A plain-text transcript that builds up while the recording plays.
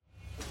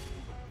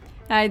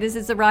Hi, this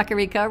is the Rock of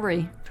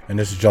Recovery. And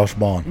this is Josh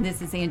Bond. And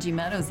this is Angie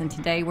Meadows. And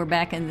today we're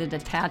back in the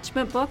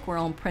Detachment book. We're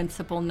on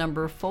principle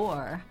number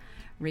 4.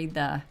 Read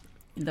the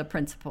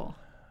principle.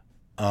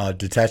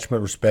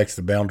 Detachment respects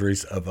the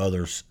boundaries of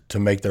others to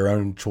make their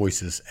own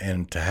choices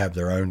and to have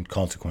their own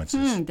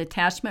consequences.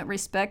 Detachment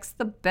respects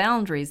the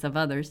boundaries of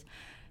others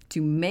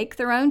to make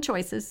their own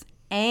choices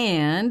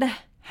and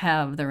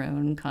have their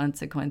own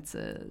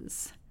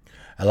consequences.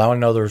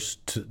 Allowing others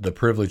the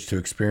privilege to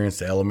experience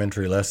the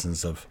elementary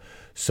lessons of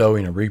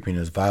sowing and reaping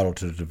is vital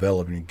to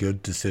developing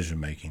good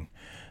decision-making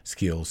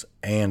skills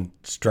and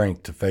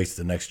strength to face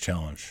the next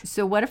challenge.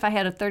 So what if I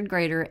had a 3rd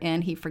grader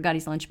and he forgot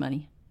his lunch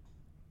money?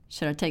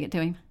 Should I take it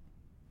to him?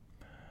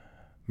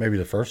 Maybe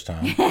the first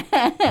time.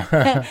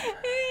 Yeah.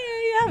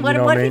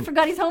 What if he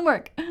forgot his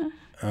homework?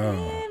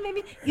 Oh.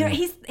 Maybe.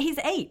 He's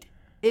 8.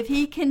 If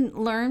he can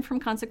learn from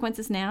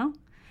consequences now,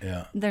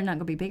 yeah, they're not going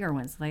to be bigger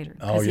ones later.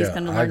 Oh, he's yeah,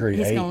 going to I learn, agree.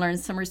 He's 8. going to learn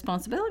some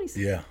responsibilities.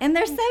 Yeah. And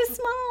they're so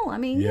small. I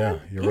mean, yeah,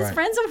 you're his right.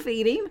 friends will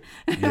feed him,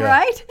 Yeah.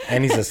 right?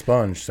 And he's a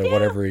sponge, so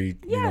whatever he,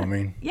 you know what I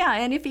mean? Yeah,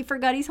 and if he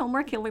forgot his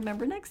homework, he'll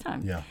remember next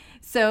time. Yeah.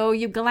 So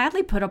you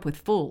gladly put up with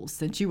fools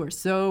since you are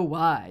so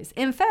wise.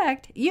 In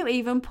fact, you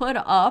even put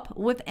up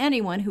with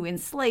anyone who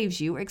enslaves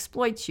you,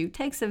 exploits you,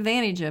 takes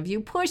advantage of you,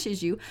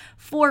 pushes you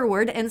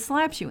forward, and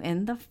slaps you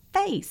in the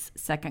face.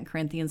 2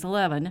 Corinthians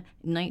 11,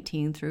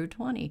 19 through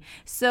 20.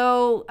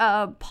 So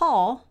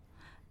Paul,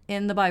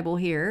 in the Bible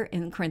here,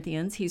 in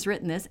Corinthians, he's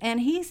written this, and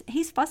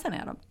he's fussing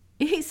at them.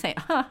 He's saying,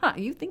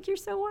 you think you're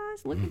so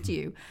wise? Look at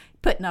you,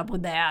 putting up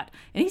with that.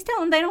 And he's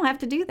telling them they don't have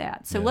to do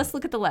that. So let's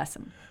look at the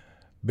lesson.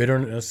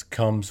 Bitterness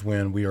comes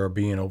when we are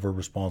being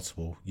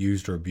over-responsible,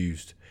 used, or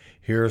abused.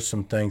 Here are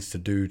some things to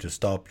do to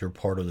stop your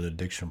part of the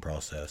addiction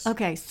process.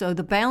 Okay, so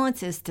the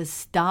balance is to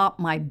stop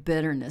my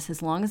bitterness.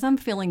 As long as I'm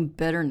feeling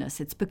bitterness,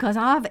 it's because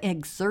I've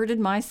exerted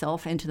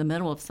myself into the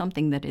middle of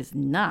something that is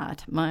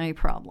not my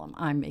problem.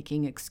 I'm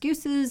making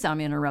excuses. I'm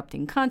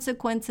interrupting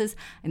consequences.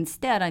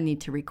 Instead, I need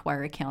to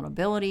require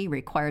accountability,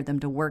 require them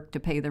to work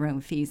to pay their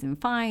own fees and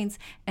fines,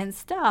 and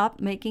stop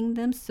making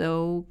them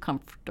so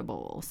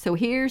comfortable. So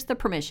here's the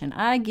permission.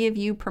 I give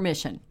you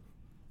permission.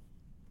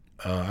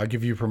 I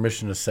give you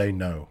permission to say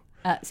no.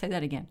 Say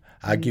that again.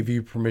 I give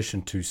you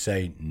permission to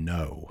say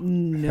no.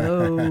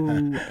 No.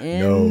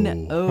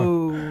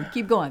 N-O.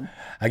 Keep going.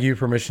 I give you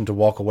permission to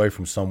walk away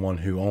from someone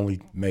who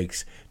only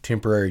makes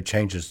temporary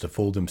changes to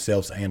fool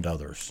themselves and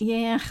others.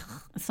 Yeah,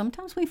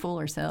 sometimes we fool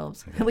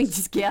ourselves. Yes. We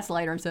just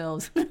gaslight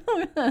ourselves.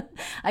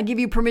 I give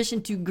you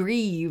permission to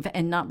grieve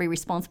and not be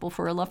responsible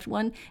for a loved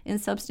one in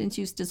substance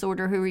use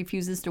disorder who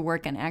refuses to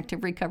work an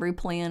active recovery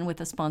plan with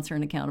a sponsor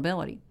and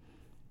accountability.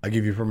 I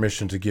give you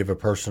permission to give a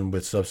person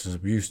with substance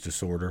abuse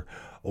disorder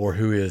or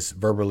who is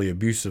verbally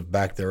abusive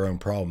back their own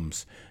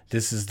problems.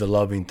 This is the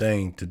loving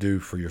thing to do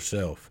for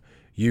yourself.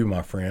 You,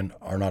 my friend,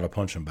 are not a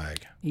punching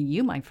bag.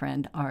 You, my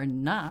friend, are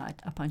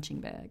not a punching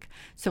bag.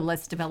 So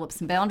let's develop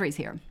some boundaries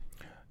here.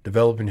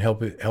 Developing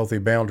healthy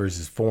boundaries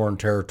is foreign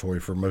territory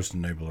for most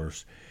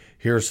enablers.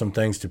 Here are some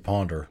things to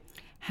ponder.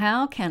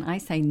 How can I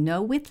say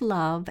no with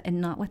love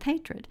and not with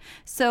hatred?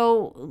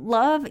 So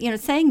love,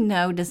 saying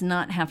no does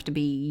not have to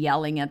be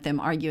yelling at them,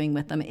 arguing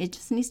with them. It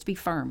just needs to be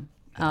firm,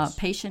 yes.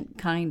 Patient,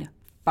 kind,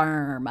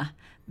 firm,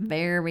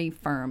 very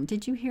firm.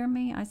 Did you hear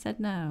me? I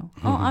said no.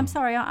 Oh, I'm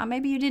sorry.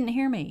 Maybe you didn't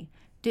hear me.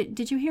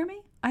 Did you hear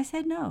me? I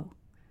said no.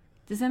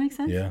 Does that make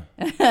sense? Yeah.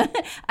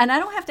 And I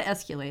don't have to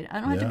escalate.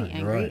 I don't have to be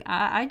angry. Right.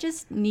 I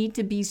just need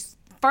to be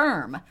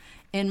firm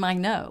in my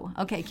no.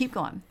 Okay, keep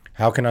going.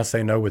 How can I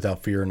say no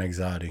without fear and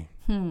anxiety?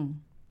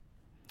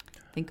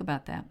 Think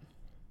about that.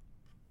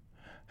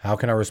 How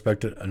can I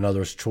respect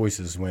another's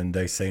choices when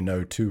they say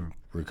no to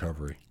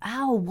recovery?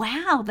 Oh,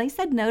 wow. They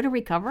said no to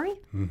recovery?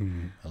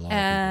 Mm-hmm. A lot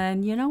and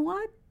of people. You know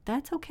what?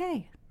 That's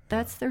okay.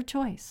 That's their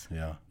choice.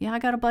 Yeah. Yeah, I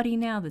got a buddy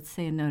now that's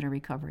saying no to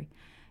recovery.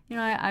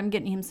 I'm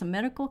getting him some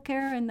medical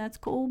care, and that's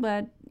cool,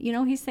 but,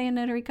 he's saying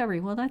no to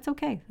recovery. Well, that's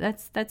okay.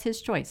 That's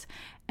his choice.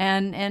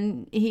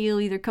 And he'll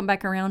either come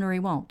back around or he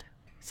won't.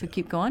 So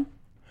keep going.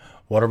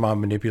 What are my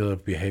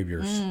manipulative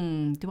behaviors?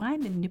 Do I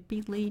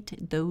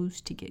manipulate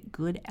those to get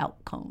good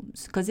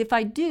outcomes? Because if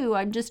I do,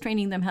 I'm just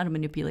training them how to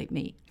manipulate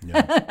me.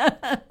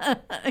 Yeah.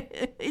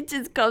 It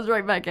just comes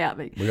right back at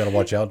me. We got to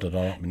watch out to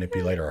not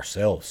manipulate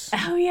ourselves.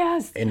 Oh,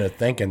 yes. Into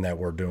thinking that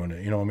we're doing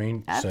it. You know what I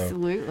mean?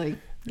 Absolutely.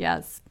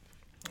 Yes.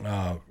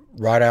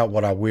 Write out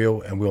what I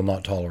will and will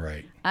not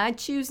tolerate. I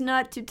choose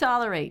not to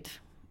tolerate.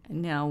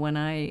 Now, when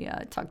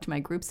I talk to my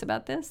groups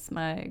about this,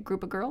 my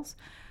group of girls,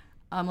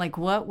 I'm like,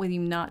 what will you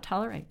not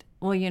tolerate?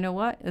 Well, you know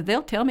what?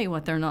 They'll tell me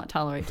what they're not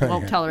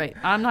won't tolerate.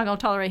 I'm not going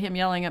to tolerate him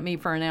yelling at me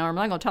for an hour. I'm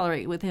not going to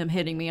tolerate with him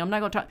hitting me. I'm not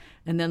going to.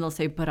 And then they'll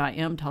say, but I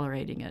am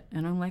tolerating it.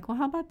 And I'm like, well,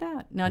 how about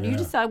that? Now, do you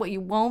decide what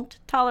you won't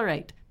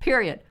tolerate?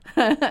 Period.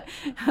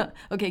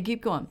 Okay,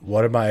 keep going.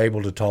 What am I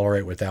able to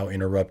tolerate without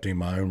interrupting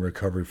my own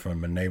recovery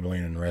from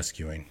enabling and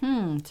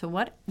rescuing? So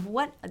what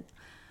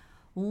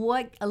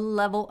What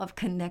level of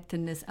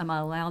connectedness am I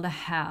allowed to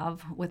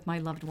have with my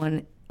loved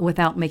one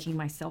without making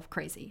myself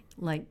crazy?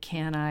 Like,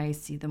 can I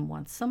see them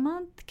once a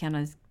month? Can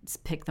I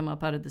pick them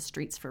up out of the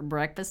streets for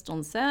breakfast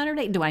on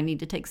Saturday? Do I need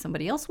to take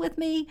somebody else with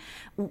me?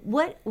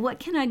 What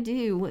can I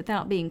do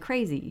without being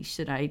crazy?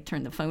 Should I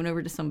turn the phone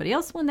over to somebody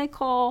else when they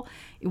call?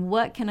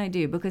 What can I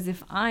do? Because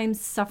if I'm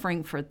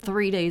suffering for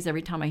 3 days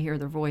every time I hear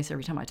their voice,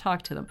 every time I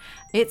talk to them,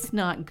 it's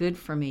not good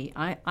for me.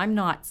 I'm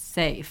not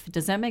safe.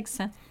 Does that make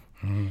sense?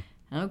 Mm-hmm.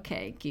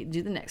 Okay,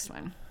 do the next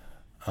one.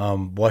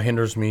 What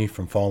hinders me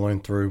from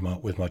following through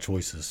with my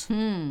choices?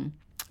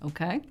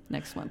 Okay,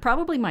 next one.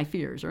 Probably my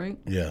fears, right?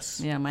 Yes.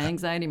 Yeah, my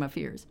anxiety, my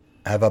fears.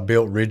 Have I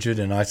built rigid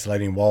and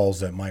isolating walls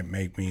that might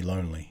make me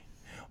lonely?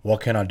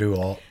 What can I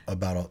do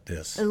about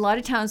this? A lot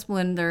of times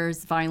when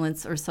there's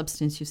violence or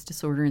substance use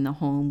disorder in the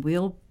home,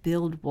 we'll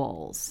build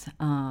walls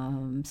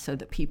so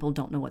that people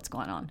don't know what's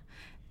going on.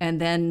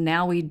 And then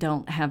now we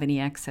don't have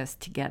any access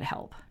to get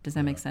help. Does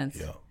that make sense?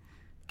 Yeah.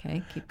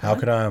 Okay, keep going. How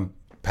can I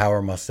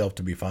empower myself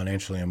to be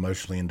financially and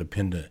emotionally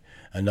independent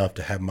enough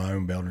to have my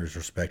own boundaries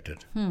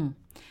respected?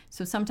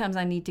 So sometimes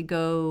I need to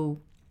go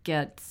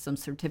get some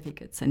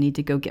certificates. I need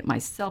to go get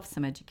myself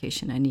some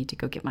education. I need to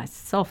go get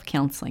myself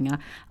counseling.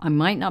 I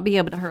might not be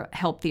able to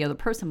help the other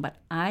person, but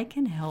I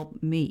can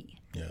help me.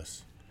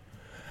 Yes.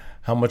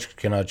 How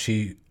can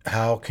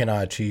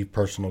I achieve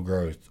personal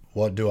growth?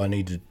 What do I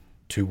need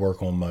to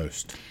work on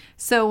most?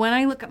 So when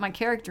I look at my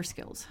character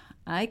skills,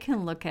 I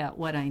can look at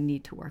what I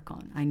need to work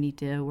on. I need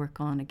to work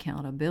on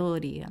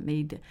accountability. I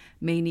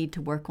may need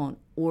to work on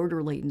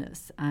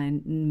orderliness.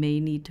 I may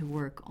need to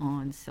work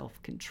on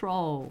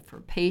self-control, for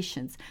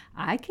patience.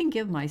 I can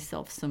give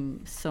myself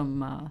some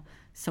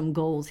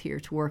goals here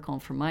to work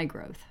on for my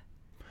growth.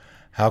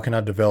 How can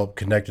I develop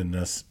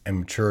connectedness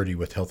and maturity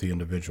with healthy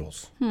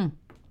individuals?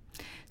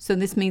 So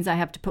this means I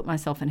have to put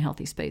myself in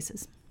healthy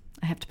spaces.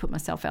 I have to put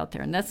myself out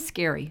there, and that's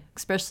scary,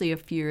 especially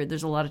if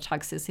there's a lot of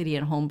toxicity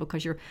at home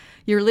because you're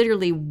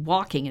literally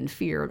walking in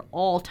fear at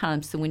all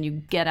times. So when you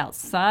get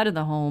outside of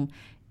the home,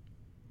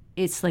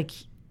 it's like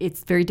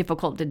it's very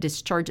difficult to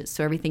discharge it.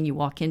 So everything you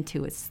walk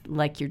into, it's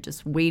like you're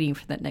just waiting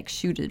for that next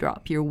shoe to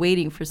drop. You're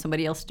waiting for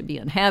somebody else to be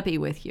unhappy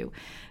with you,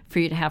 for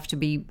you to have to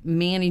be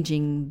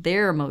managing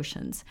their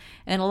emotions.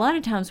 And a lot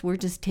of times we're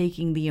just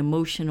taking the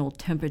emotional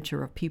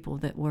temperature of people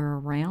that we're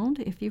around,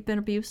 if you've been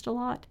abused a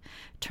lot,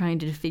 trying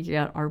to figure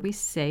out, are we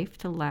safe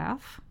to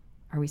laugh?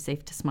 Are we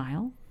safe to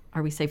smile?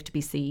 Are we safe to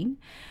be seen?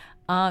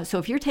 So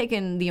if you're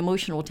taking the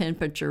emotional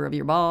temperature of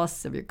your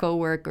boss, of your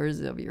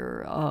coworkers, of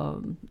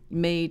your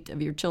mate,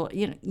 of your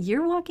children,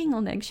 you're walking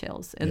on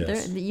eggshells, and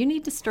Yes. you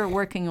need to start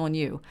working on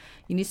you.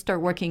 You need to start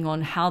working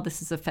on how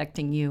this is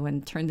affecting you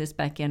and turn this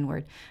back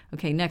inward.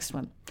 Okay, next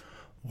one.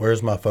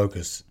 Where's my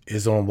focus?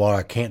 Is it on what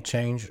I can't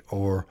change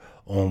or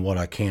on what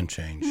I can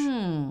change?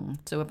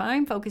 So if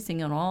I'm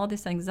focusing on all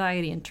this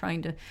anxiety and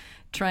trying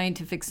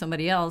to fix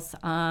somebody else,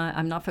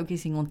 I'm not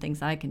focusing on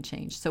things I can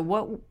change. So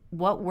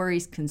what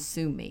worries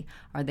consume me?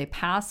 Are they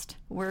past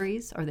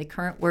worries? Are they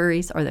current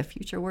worries? Are they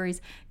future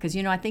worries? Because,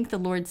 I think the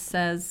Lord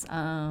says,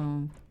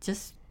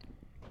 just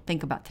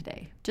think about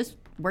today. Just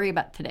worry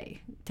about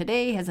today.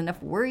 Today has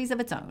enough worries of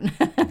its own.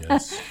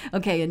 Yes.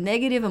 Okay,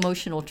 negative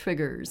emotional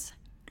triggers.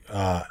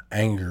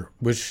 Anger.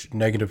 Which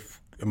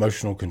negative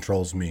emotional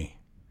controls me?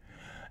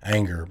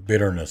 Anger,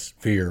 bitterness,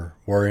 fear,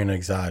 worry and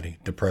anxiety,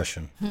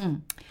 depression.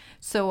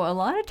 So a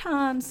lot of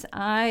times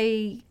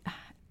I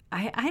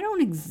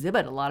don't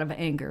exhibit a lot of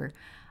anger,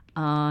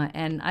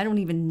 and I don't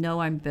even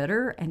know I'm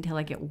bitter until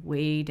I get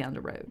way down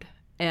the road.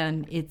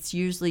 And it's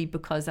usually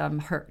because I'm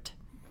hurt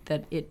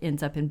that it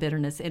ends up in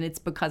bitterness, and it's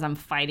because I'm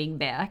fighting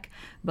back.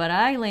 But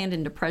I land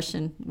in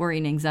depression, worry,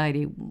 and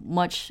anxiety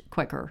much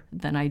quicker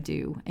than I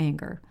do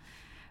anger.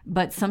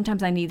 But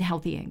sometimes I need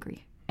healthy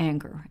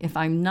anger. If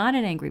I'm not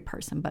an angry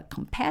person, but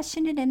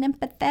compassionate and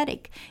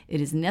empathetic, it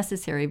is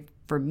necessary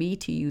for me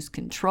to use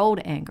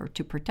controlled anger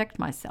to protect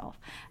myself.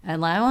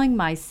 Allowing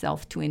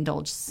myself to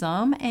indulge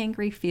some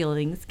angry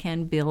feelings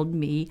can build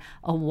me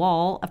a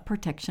wall of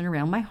protection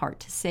around my heart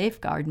to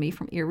safeguard me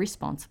from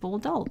irresponsible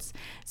adults.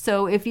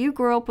 So if you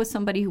grew up with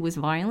somebody who was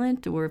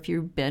violent, or if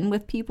you've been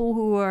with people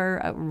who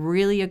are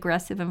really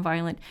aggressive and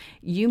violent,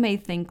 you may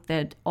think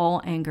that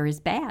all anger is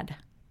bad.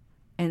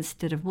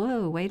 Instead of,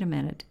 whoa, wait a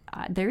minute,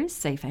 there is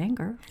safe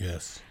anger.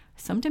 Yes.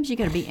 Sometimes you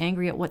got to be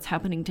angry at what's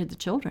happening to the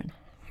children.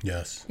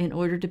 Yes. In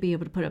order to be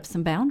able to put up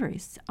some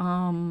boundaries.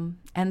 And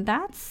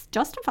that's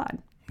justified.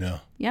 Yeah.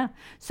 Yeah.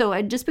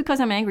 So just because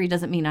I'm angry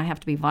doesn't mean I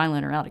have to be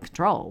violent or out of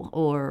control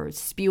or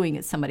spewing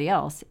at somebody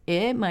else.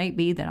 It might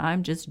be that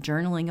I'm just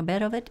journaling a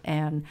bit of it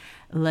and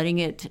letting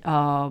it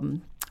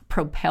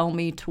propel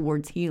me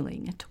towards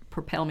healing, to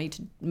propel me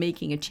to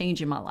making a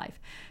change in my life.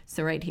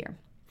 So right here.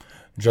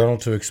 Journal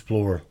to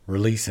explore,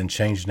 release, and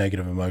change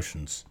negative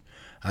emotions.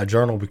 I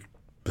journal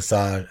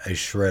beside a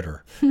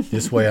shredder.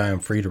 This way I am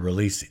free to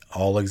release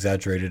all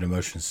exaggerated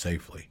emotions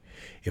safely.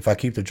 If I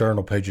keep the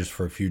journal pages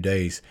for a few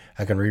days,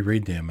 I can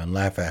reread them and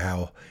laugh at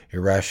how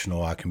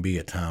irrational I can be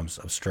at times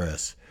of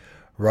stress.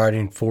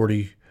 Writing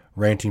 40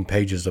 Ranting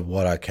pages of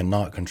what I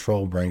cannot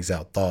control brings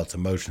out thoughts,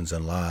 emotions,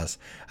 and lies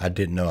I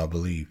didn't know I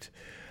believed.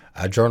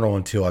 I journal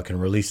until I can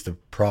release the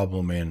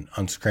problem and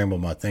unscramble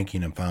my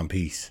thinking and find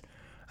peace.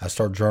 I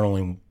start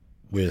journaling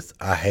with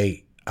I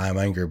hate, I am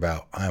angry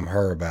about, I am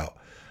hurt about,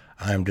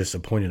 I am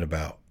disappointed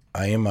about.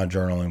 I end my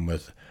journaling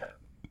with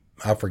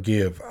I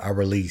forgive, I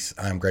release,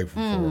 I am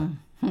grateful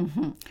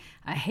for.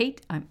 I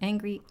hate, I'm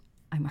angry,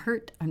 I'm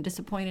hurt, I'm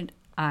disappointed,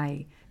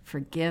 I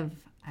forgive,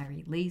 I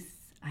release,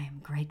 I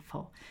am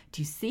grateful.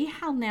 Do you see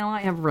how now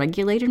I have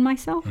regulated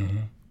myself?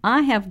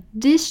 I have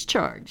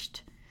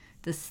discharged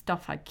the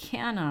stuff I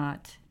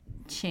cannot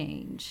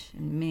change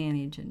and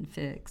manage and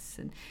fix,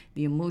 and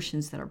the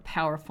emotions that are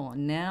powerful.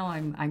 And now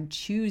I'm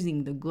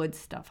choosing the good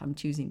stuff. I'm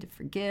choosing to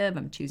forgive.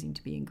 I'm choosing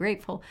to be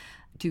grateful,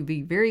 to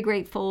be very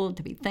grateful,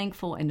 to be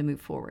thankful, and to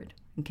move forward.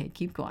 Okay,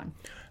 keep going.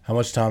 How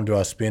much time do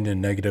I spend in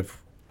negative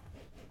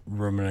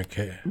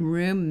rumination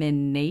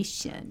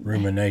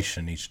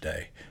each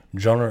day?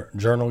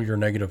 Journal your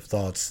negative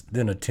thoughts,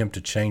 then attempt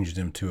to change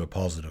them to a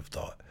positive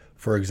thought.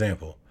 For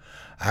example,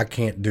 I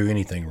can't do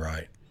anything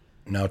right.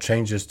 Now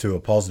change this to a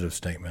positive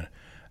statement.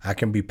 I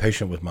can be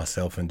patient with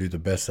myself and do the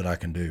best that I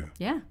can do.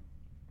 Yeah,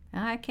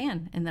 I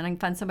can. And then I can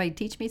find somebody to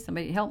teach me,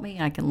 somebody to help me.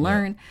 I can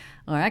learn,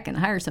 or I can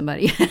hire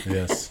somebody.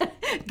 Yes.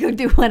 Go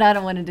do what I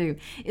don't want to do.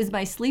 Is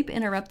my sleep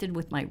interrupted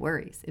with my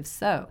worries? If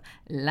so,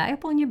 lie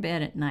up on your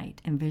bed at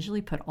night and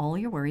visually put all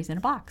your worries in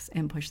a box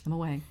and push them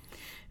away.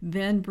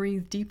 Then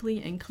breathe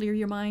deeply and clear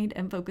your mind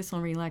and focus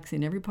on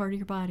relaxing every part of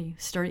your body.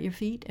 Start at your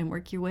feet and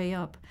work your way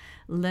up.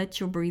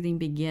 Let your breathing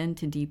begin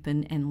to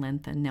deepen and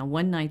lengthen. Now,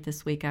 one night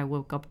this week, I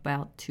woke up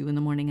about 2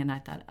 a.m. and I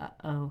thought,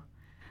 uh-oh,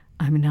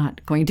 I'm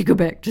not going to go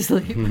back to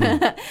sleep.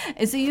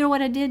 And so you know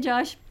what I did,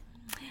 Josh?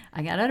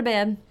 I got out of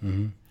bed.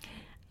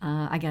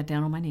 I got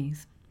down on my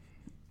knees.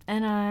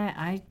 And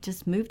I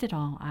just moved it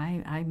all.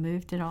 I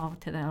moved it all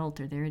to that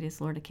altar. There it is,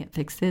 Lord. I can't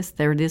fix this.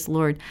 There it is,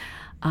 Lord.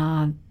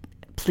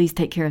 Please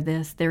take care of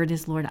this. There it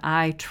is, Lord.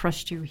 I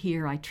trust you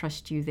here. I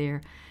trust you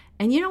there.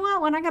 And you know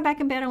what? When I got back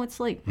in bed, I went to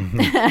sleep.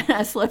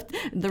 I slept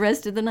the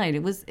rest of the night.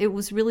 It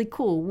was really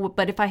cool.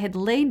 But if I had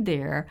laid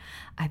there,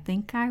 I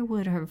think I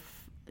would have.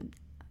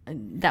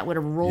 That would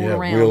have rolled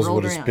around. Wheels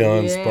rolled would have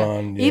around.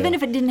 spun. Yeah. Even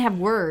if it didn't have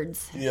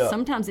words. Yeah.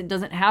 Sometimes it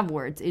doesn't have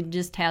words. It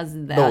just has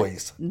that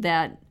noise.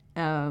 That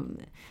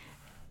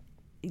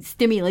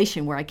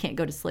stimulation where I can't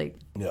go to sleep.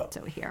 Yeah.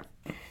 So here.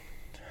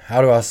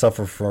 How do I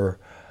suffer for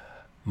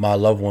my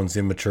loved ones'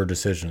 immature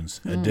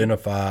decisions?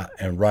 Identify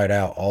and write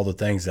out all the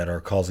things that are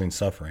causing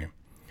suffering.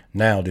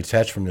 Now,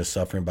 detach from this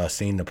suffering by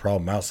seeing the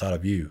problem outside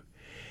of you.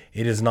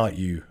 It is not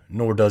you,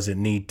 nor does it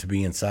need to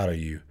be inside of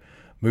you.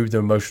 Move the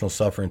emotional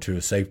suffering to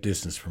a safe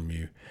distance from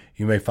you.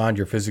 You may find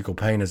your physical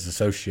pain is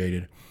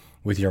associated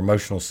with your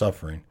emotional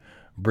suffering.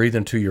 Breathe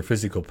into your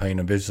physical pain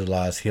and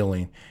visualize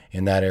healing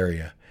in that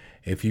area.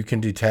 If you can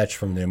detach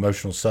from the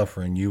emotional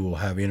suffering, you will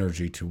have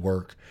energy to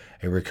work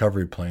a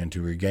recovery plan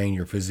to regain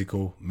your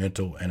physical,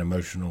 mental, and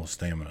emotional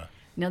stamina.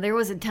 Now, there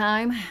was a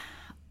time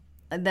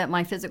that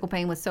my physical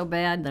pain was so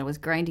bad that I was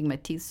grinding my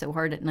teeth so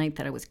hard at night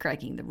that I was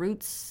cracking the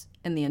roots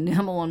and the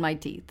enamel on my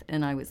teeth.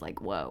 And I was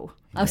like, whoa.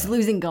 I was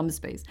losing gum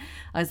space.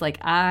 I was like,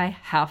 I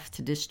have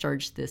to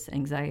discharge this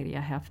anxiety.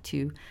 I have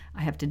to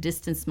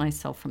distance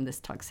myself from this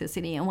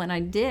toxicity. And when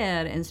I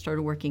did and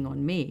started working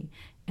on me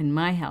and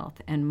my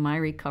health and my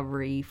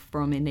recovery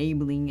from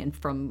enabling and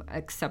from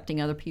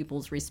accepting other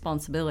people's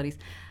responsibilities,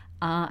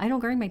 I don't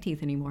grind my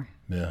teeth anymore.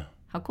 Yeah.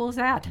 How cool is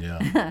that?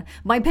 Yeah.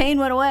 My pain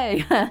went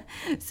away.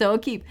 So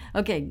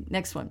okay,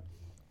 next one.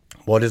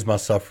 What is my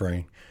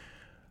suffering?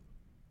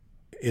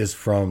 Is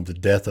from the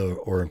death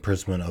or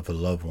imprisonment of a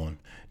loved one.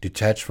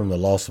 Detach from the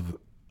loss of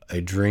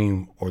a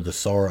dream or the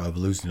sorrow of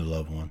losing a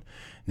loved one.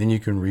 Then you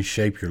can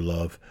reshape your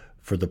love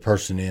for the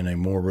person in a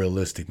more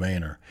realistic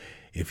manner.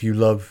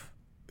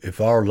 If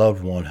our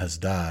loved one has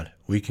died,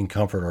 we can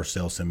comfort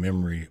ourselves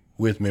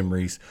with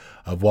memories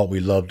of what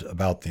we loved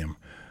about them.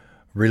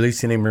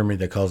 Release any memory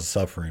that causes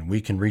suffering.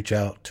 We can reach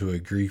out to a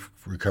grief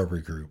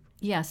recovery group.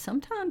 Yeah,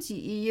 sometimes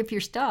if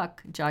you're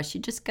stuck, Josh,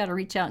 you just got to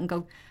reach out and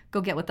go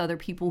get with other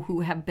people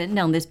who have been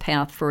down this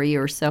path for a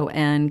year or so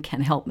and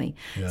can help me.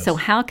 Yes. So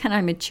how can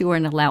I mature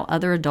and allow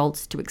other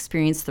adults to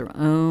experience their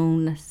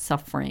own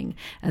suffering?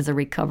 As a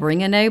recovering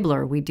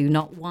enabler, we do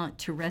not want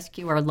to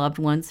rescue our loved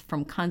ones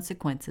from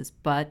consequences,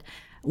 but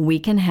we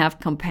can have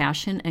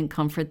compassion and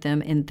comfort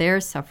them in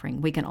their suffering.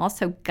 We can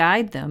also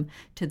guide them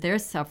to their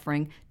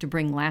suffering to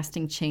bring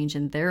lasting change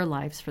in their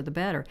lives for the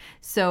better.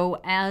 So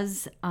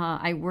as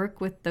I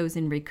work with those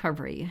in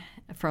recovery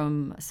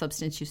from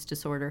substance use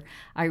disorder,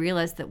 I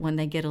realize that when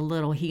they get a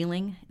little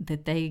healing,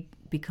 that they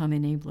become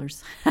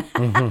enablers.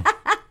 Mm-hmm.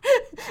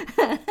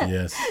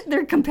 Yes.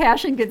 Their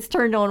compassion gets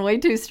turned on way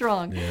too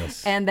strong.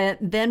 Yes. And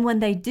then when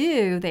they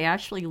do, they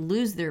actually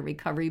lose their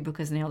recovery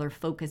because now their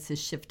focus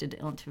is shifted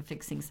onto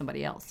fixing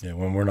somebody else. Yeah,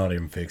 when we're not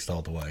even fixed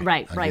all the way.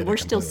 Right. We're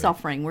still completely.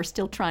 suffering. We're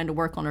still trying to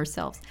work on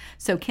ourselves.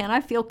 So can I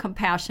feel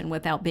compassion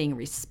without being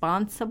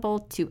responsible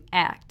to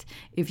act?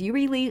 If you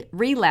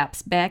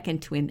relapse back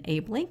into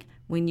enabling,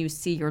 When you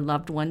see your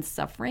loved ones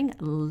suffering,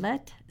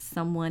 let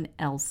someone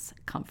else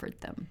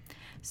comfort them.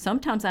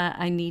 Sometimes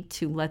I need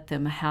to let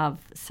them have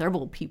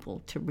several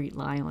people to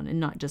rely on and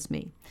not just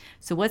me.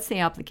 So what's the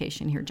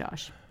application here,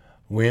 Josh?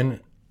 Where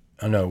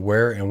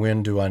and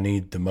when do I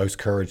need the most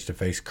courage to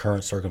face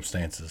current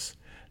circumstances?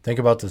 Think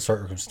about the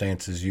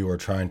circumstances you are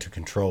trying to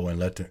control and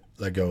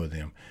let go of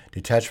them.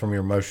 Detach from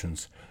your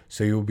emotions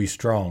so you will be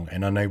strong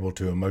and unable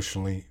to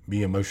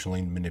be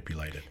emotionally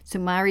manipulated. So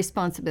my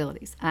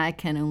responsibilities, I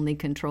can only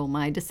control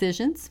my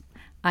decisions.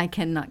 I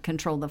cannot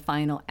control the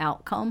final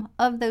outcome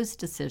of those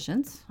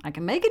decisions. I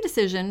can make a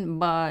decision,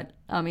 but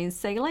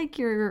say like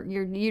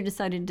you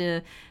decided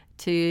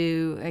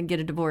to get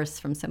a divorce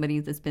from somebody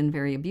that's been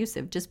very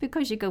abusive. Just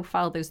because you go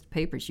file those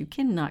papers, you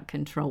cannot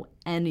control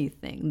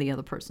anything the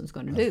other person's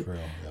going to do. Real,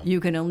 yeah. You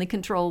can only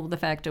control the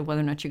fact of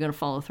whether or not you're going to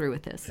follow through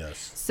with this.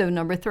 Yes. So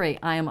number 3,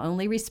 I am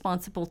only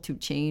responsible to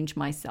change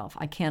myself.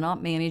 I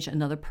cannot manage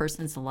another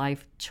person's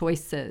life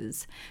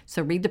choices.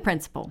 So read the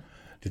principle.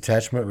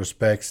 Detachment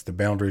respects the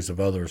boundaries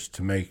of others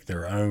to make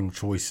their own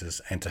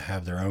choices and to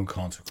have their own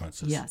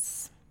consequences.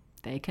 Yes,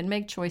 they can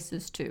make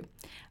choices too.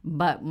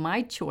 But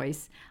my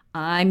choice,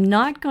 I'm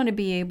not going to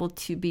be able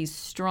to be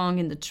strong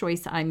in the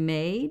choice I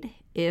made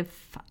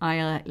if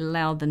I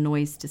allow the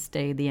noise to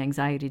stay, the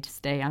anxiety to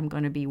stay. I'm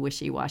going to be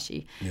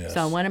wishy-washy. Yes.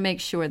 So I want to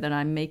make sure that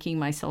I'm making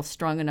myself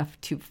strong enough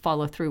to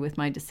follow through with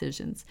my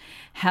decisions.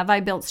 Have I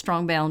built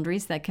strong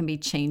boundaries that can be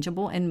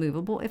changeable and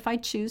movable if I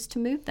choose to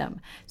move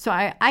them? So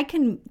I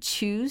can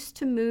choose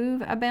to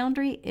move a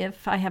boundary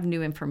if I have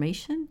new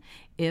information,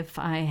 if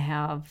I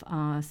have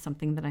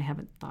something that I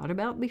haven't thought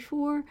about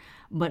before.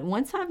 But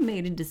once I've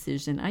made a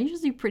decision, I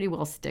usually pretty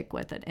well stick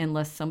with it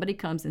unless somebody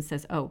comes and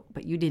says, oh,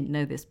 but you didn't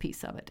know this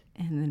piece of it.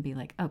 And then be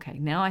like, okay,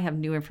 now I have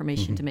new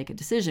information to make a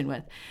decision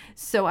with.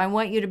 So I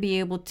want you to be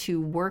able to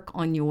work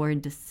on your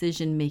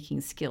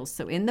decision-making skills.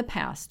 So in the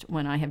past,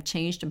 when I have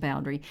changed a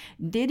boundary,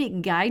 did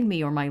it guide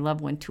me or my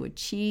loved one to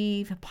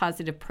achieve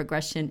positive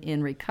progression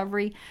in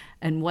recovery?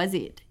 And was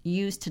it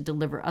used to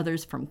deliver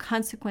others from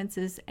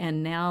consequences?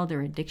 And now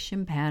their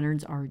addiction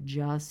patterns are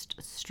just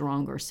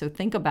stronger. So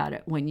think about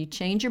it. When you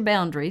change your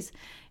boundaries,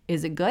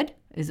 is it good?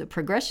 Is it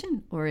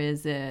progression? Or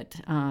is it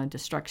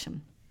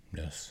destruction?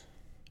 Yes.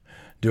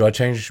 Do I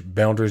change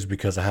boundaries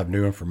because I have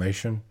new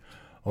information?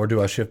 Or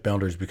do I shift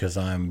boundaries because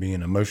I am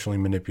being emotionally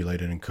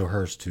manipulated and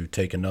coerced to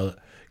take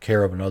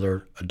care of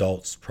another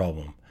adult's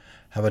problem?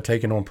 Have I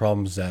taken on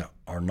problems that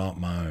are not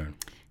my own?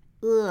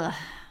 Ugh,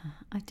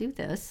 I do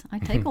this. I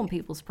take on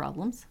people's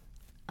problems.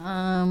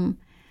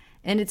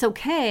 And it's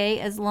okay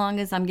as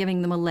long as I'm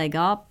giving them a leg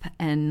up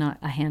and not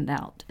a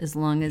handout. As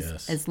long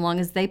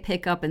as they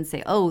pick up and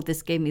say, oh,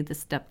 this gave me the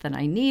step that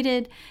I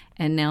needed,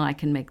 and now I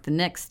can make the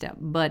next step.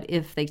 But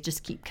if they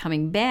just keep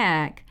coming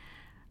back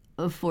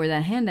for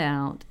that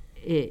handout,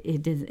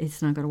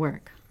 it's not going to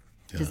work.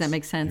 Yes. Does that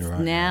make sense?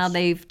 Right, now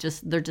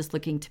yes. they're just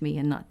looking to me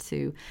and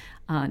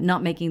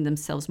not making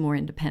themselves more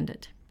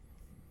independent.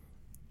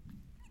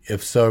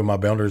 If so, my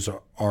boundaries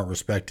aren't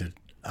respected.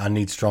 I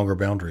need stronger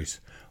boundaries.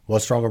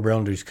 What stronger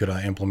boundaries could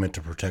I implement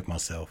to protect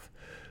myself?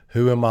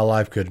 Who in my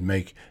life could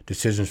make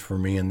decisions for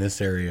me in this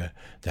area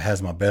that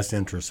has my best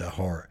interests at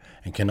heart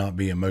and cannot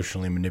be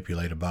emotionally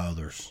manipulated by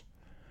others?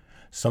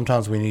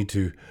 Sometimes we need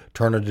to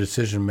turn a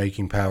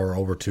decision-making power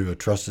over to a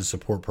trusted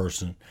support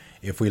person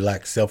if we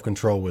lack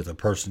self-control with a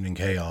person in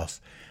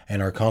chaos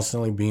and are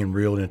constantly being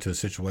reeled into a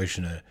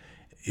situation that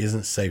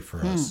isn't safe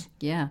for us.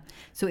 Yeah.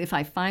 So if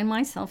I find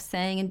myself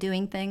saying and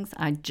doing things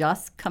I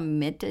just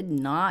committed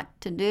not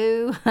to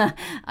do,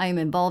 I am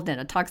involved in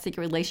a toxic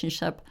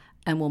relationship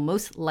and will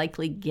most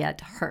likely get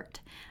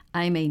hurt.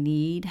 I may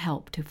need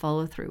help to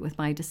follow through with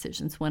my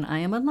decisions when I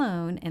am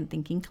alone and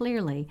thinking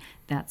clearly.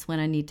 That's when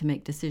I need to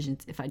make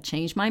decisions. If I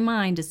change my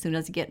mind as soon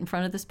as I get in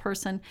front of this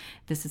person,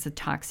 this is a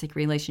toxic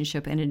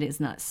relationship and it is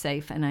not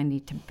safe and I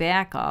need to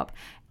back up.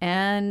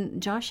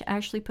 And Josh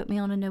actually put me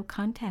on a no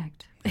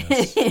contact.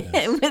 Yes.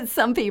 With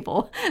some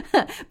people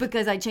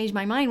because I changed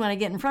my mind when I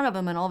get in front of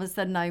them and all of a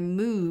sudden I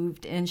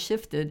moved and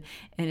shifted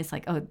and it's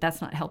like, oh,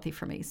 that's not healthy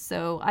for me.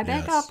 So I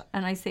back up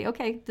and I say,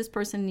 okay, this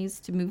person needs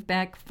to move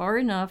back far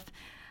enough.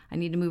 I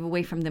need to move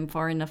away from them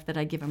far enough that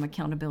I give them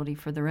accountability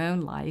for their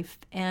own life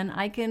and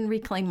I can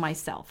reclaim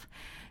myself.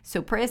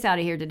 So pray us out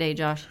of here today,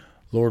 Josh.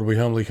 Lord, we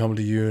humbly come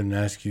to you and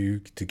ask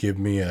you to give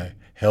me a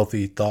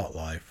healthy thought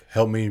life.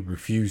 Help me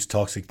refuse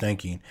toxic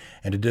thinking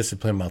and to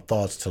discipline my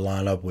thoughts to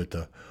line up with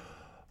the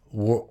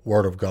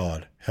Word of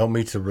God. Help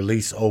me to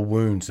release old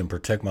wounds and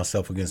protect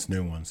myself against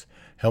new ones.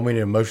 Help me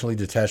to emotionally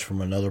detach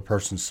from another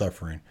person's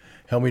suffering.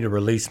 Help me to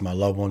release my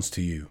loved ones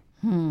to you.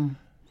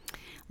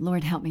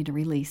 Lord, help me to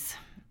release.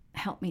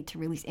 Help me to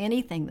release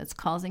anything that's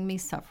causing me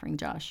suffering,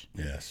 Josh.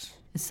 Yes.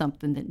 Is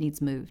something that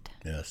needs moved.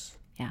 Yes.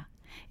 Yeah.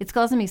 It's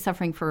causing me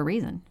suffering for a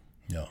reason.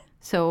 Yeah.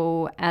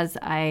 So as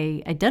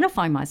I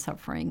identify my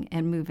suffering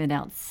and move it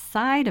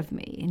outside of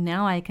me,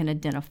 now I can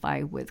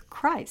identify with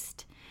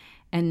Christ.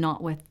 and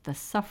not with the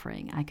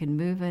suffering. I can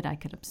move it. I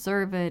can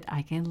observe it.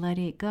 I can let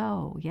it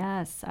go.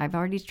 Yes, I've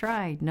already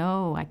tried.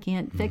 No, I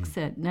can't fix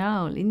it.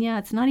 No, and yeah,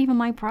 it's not even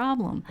my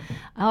problem.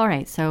 All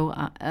right, so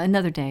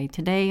another day.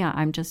 Today,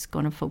 I'm just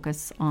going to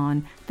focus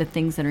on the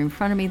things that are in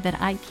front of me that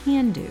I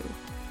can do.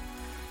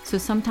 So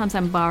sometimes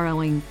I'm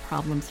borrowing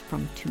problems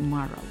from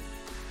tomorrow.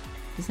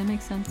 Does that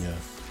make sense?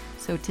 Yes.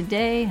 So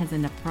today has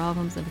enough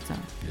problems of its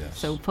own. Yes.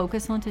 So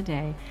focus on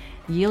today.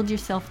 Yield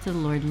yourself to the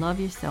Lord. Love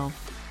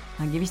yourself.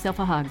 Give yourself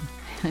a hug.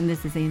 And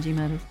this is Angie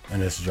Meadows.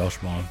 And this is Josh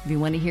Bond. If you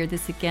want to hear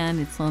this again,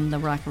 it's on the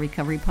Rock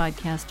Recovery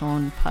Podcast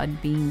on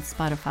Podbean,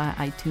 Spotify,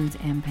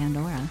 iTunes, and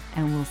Pandora.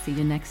 And we'll see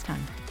you next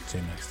time. See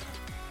you next time.